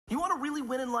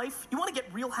win in life? You want to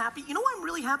get real happy? You know why I'm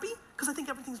really happy? Because I think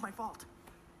everything's my fault.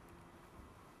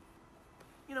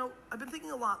 You know, I've been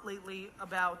thinking a lot lately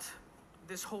about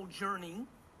this whole journey,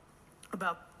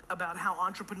 about how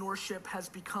entrepreneurship has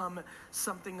become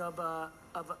something of a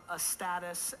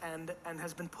status and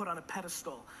has been put on a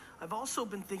pedestal. I've also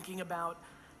been thinking about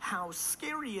how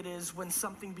scary it is when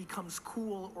something becomes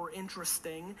cool or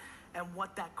interesting and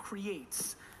what that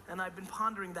creates. And I've been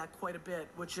pondering that quite a bit,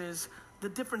 which is the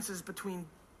differences between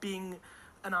being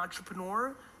an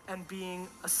entrepreneur and being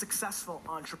a successful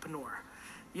entrepreneur.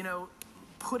 You know,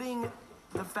 putting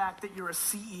the fact that you're a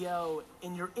CEO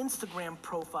in your Instagram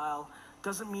profile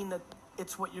doesn't mean that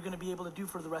it's what you're going to be able to do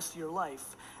for the rest of your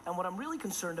life. And what I'm really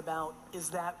concerned about is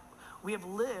that we have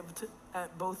lived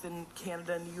both in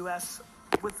Canada and the US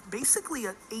with basically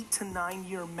an 8 to 9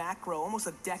 year macro, almost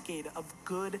a decade of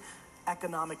good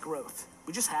economic growth.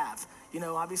 We just have. You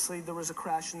know, obviously there was a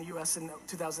crash in the US in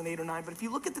 2008 or 9, but if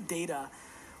you look at the data,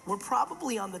 we're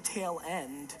probably on the tail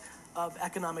end of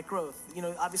economic growth. You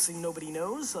know, obviously nobody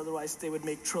knows, otherwise they would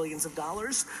make trillions of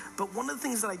dollars. But one of the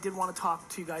things that I did want to talk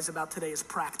to you guys about today is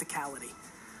practicality.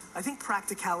 I think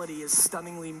practicality is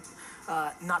stunningly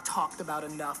not talked about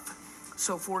enough.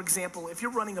 So for example, if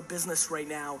you're running a business right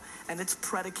now and it's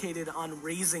predicated on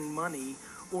raising money,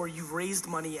 or you've raised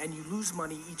money and you lose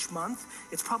money each month,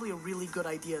 it's probably a really good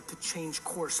idea to change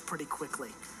course pretty quickly.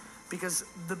 Because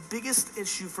the biggest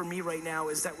issue for me right now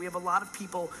is that we have a lot of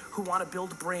people who want to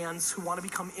build brands, who want to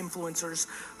become influencers,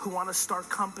 who want to start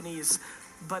companies,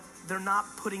 but they're not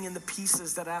putting in the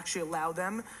pieces that actually allow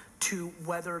them to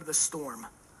weather the storm.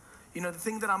 You know, the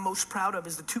thing that I'm most proud of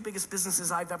is the 2 biggest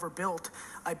businesses I've ever built.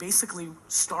 I basically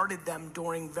started them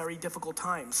during very difficult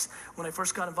times. When I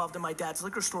first got involved in my dad's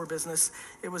liquor store business,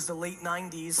 it was the late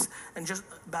 90s, and just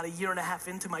about a year and a half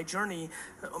into my journey,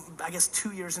 I guess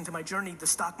 2 years into my journey, the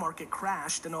stock market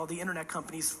crashed and all the internet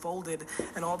companies folded,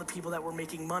 and all the people that were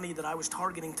making money that I was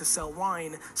targeting to sell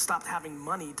wine stopped having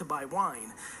money to buy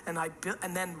wine. And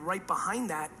then right behind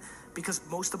that, because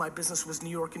most of my business was New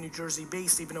York and New Jersey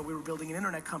based, even though we were building an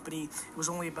internet company, it was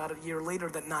only about a year later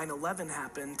that 9/11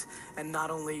 happened, and not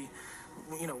only,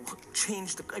 you know,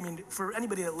 changed, I mean, for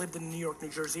anybody that lived in the New York, New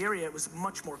Jersey area, it was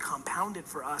much more compounded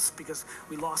for us because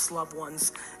we lost loved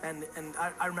ones, and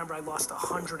I remember I lost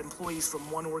 100 employees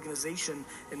from one organization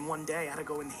in one day. I had to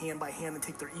go in hand by hand and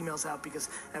take their emails out because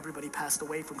everybody passed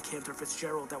away from Cantor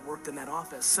Fitzgerald that worked in that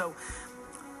office. So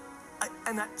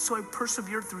I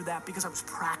persevered through that because I was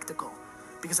practical,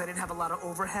 because I didn't have a lot of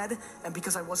overhead, and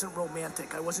because I wasn't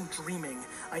romantic. I wasn't dreaming.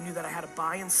 I knew that I had to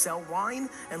buy and sell wine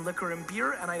and liquor and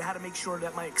beer, and I had to make sure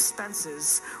that my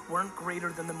expenses weren't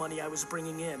greater than the money I was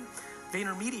bringing in.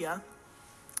 VaynerMedia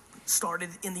started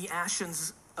in the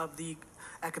ashes of the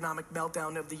economic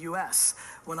meltdown of the US.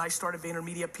 When I started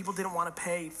VaynerMedia, people didn't want to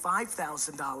pay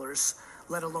 $5,000,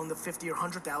 let alone the $50,000 or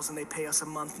 $100,000 they pay us a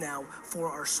month now for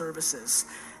our services.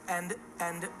 And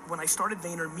when I started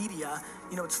VaynerMedia,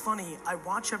 you know, it's funny, I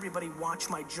watch everybody watch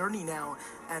my journey now,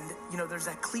 and, you know, there's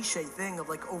that cliche thing of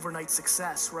like overnight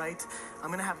success, right? I'm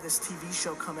going to have this TV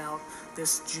show come out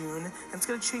this June, and it's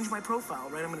going to change my profile,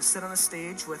 right? I'm going to sit on a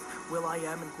stage with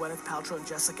Will.i.am and Gwyneth Paltrow and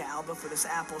Jessica Alba for this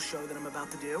Apple show that I'm about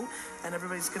to do, and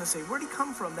everybody's going to say, where'd he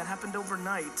come from? That happened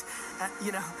overnight,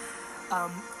 you know?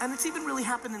 And it's even really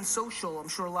happened in social. I'm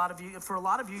sure for a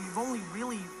lot of you, you've only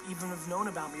really even have known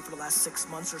about me for the last 6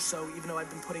 months or so, even though I've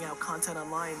been putting out content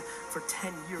online for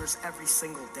 10 years every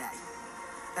single day.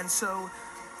 And so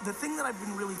the thing that I've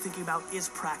been really thinking about is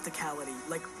practicality.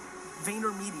 Like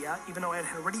VaynerMedia, even though I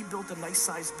had already built a nice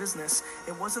sized business,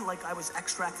 it wasn't like I was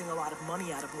extracting a lot of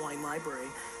money out of Wine Library.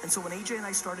 And so when AJ and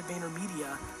I started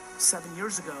VaynerMedia 7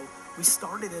 years ago, we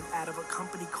started it out of a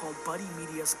company called Buddy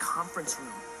Media's conference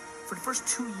room. For the first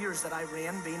 2 years that I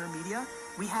ran VaynerMedia,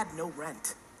 we had no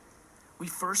rent. We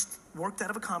first worked out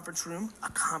of a conference room.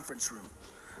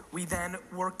 We then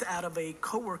worked out of a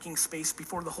co-working space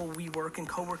before the whole WeWork and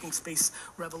co-working space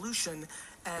revolution,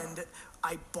 and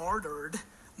I bartered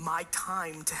my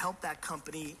time to help that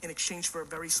company in exchange for a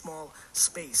very small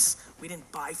space. We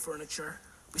didn't buy furniture,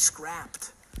 we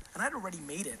scrapped. And I'd already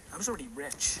made it, I was already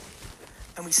rich,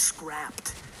 and we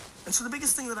scrapped. And so the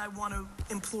biggest thing that I want to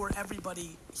implore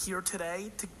everybody here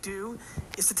today to do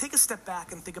is to take a step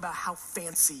back and think about how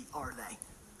fancy are they?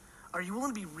 Are you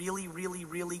willing to be really, really,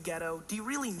 really ghetto? Do you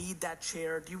really need that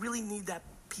chair? Do you really need that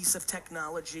piece of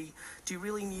technology? Do you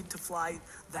really need to fly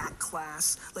that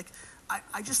class? Like,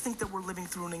 I just think that we're living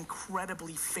through an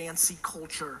incredibly fancy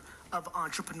culture of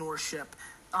entrepreneurship.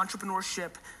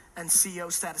 Entrepreneurship and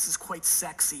CEO status is quite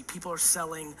sexy. People are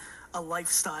selling a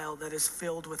lifestyle that is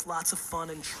filled with lots of fun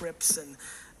and trips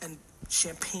and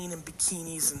champagne and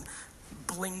bikinis and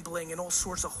bling bling and all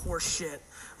sorts of horse shit,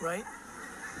 right?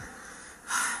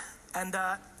 And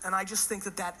I just think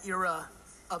that era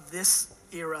of this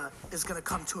era is going to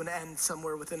come to an end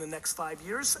somewhere within the next 5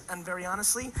 years. And very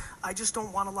honestly, I just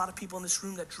don't want a lot of people in this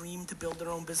room that dream to build their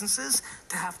own businesses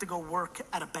to have to go work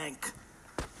at a bank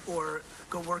or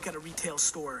go work at a retail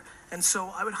store. And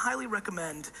so I would highly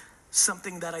recommend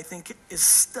something that I think is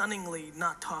stunningly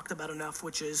not talked about enough,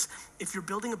 which is if you're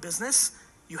building a business,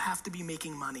 you have to be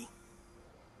making money.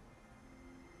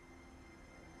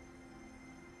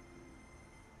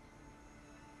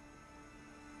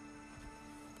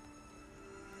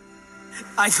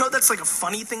 I know that's like a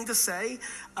funny thing to say,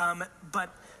 but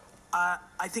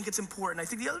I think it's important. I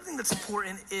think the other thing that's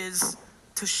important is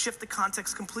to shift the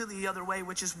context completely the other way,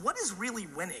 which is what is really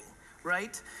winning,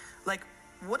 right? Like,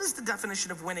 what is the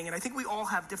definition of winning? And I think we all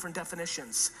have different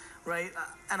definitions, right?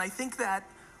 And I think that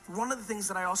one of the things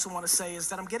that I also want to say is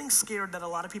that I'm getting scared that a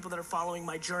lot of people that are following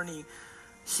my journey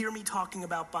hear me talking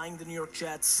about buying the New York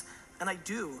Jets, and I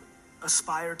do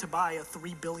aspire to buy a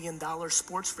 $3 billion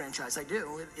sports franchise. I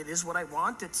do. It is what I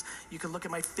want. You can look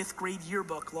at my 5th grade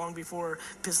yearbook long before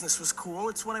business was cool.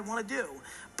 It's what I want to do.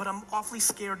 But I'm awfully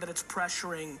scared that it's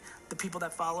pressuring the people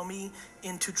that follow me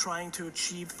into trying to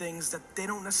achieve things that they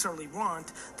don't necessarily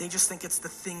want. They just think it's the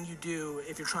thing you do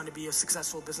if you're trying to be a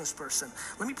successful business person.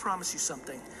 Let me promise you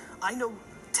something. I know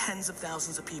tens of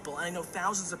thousands of people, and I know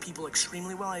thousands of people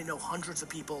extremely well. I know hundreds of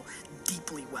people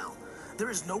deeply well.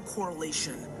 There is no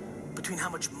correlation between how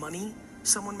much money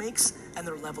someone makes and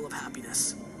their level of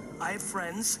happiness. I have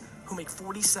friends who make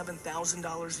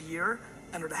 $47,000 a year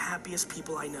and are the happiest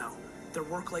people I know. Their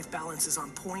work-life balance is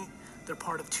on point. They're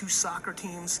part of 2 soccer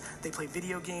teams. They play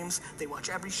video games. They watch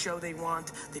every show they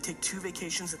want. They take 2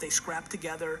 vacations that they scrap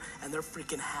together, and they're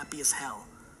freaking happy as hell.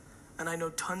 And I know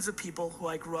tons of people who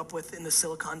I grew up with in the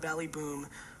Silicon Valley boom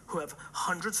who have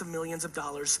hundreds of millions of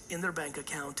dollars in their bank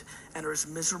account and are as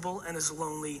miserable and as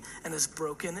lonely and as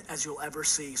broken as you'll ever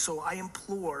see. So I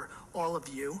implore all of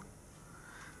you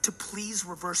to please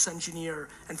reverse engineer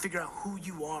and figure out who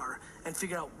you are and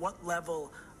figure out what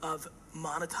level of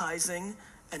monetizing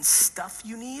and stuff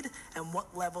you need and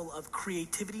what level of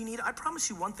creativity you need. I promise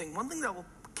you one thing that will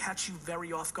catch you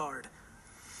very off guard.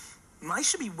 I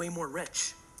should be way more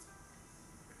rich.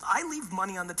 I leave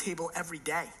money on the table every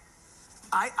day.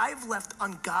 I've left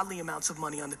ungodly amounts of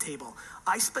money on the table.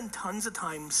 I spend tons of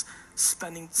times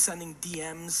sending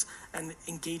DMs and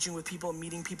engaging with people,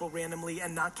 meeting people randomly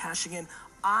and not cashing in.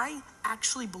 I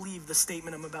actually believe the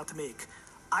statement I'm about to make.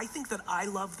 I think that I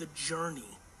love the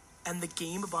journey and the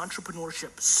game of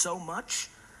entrepreneurship so much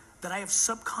that I have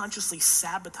subconsciously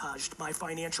sabotaged my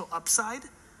financial upside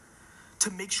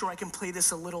to make sure I can play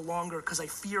this a little longer because I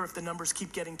fear if the numbers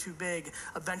keep getting too big,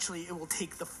 eventually it will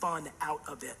take the fun out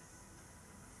of it.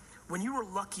 When you are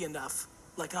lucky enough,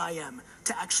 like I am,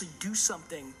 to actually do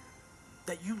something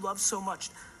that you love so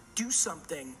much, do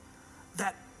something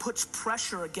that puts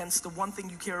pressure against the one thing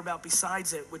you care about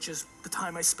besides it, which is the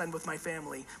time I spend with my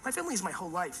family. My family is my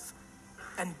whole life.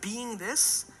 And being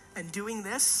this and doing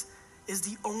this is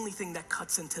the only thing that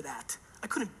cuts into that. I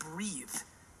couldn't breathe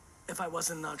if I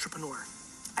wasn't an entrepreneur.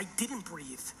 I didn't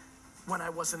breathe when I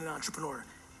wasn't an entrepreneur.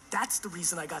 That's the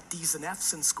reason I got D's and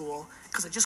F's in school, because I just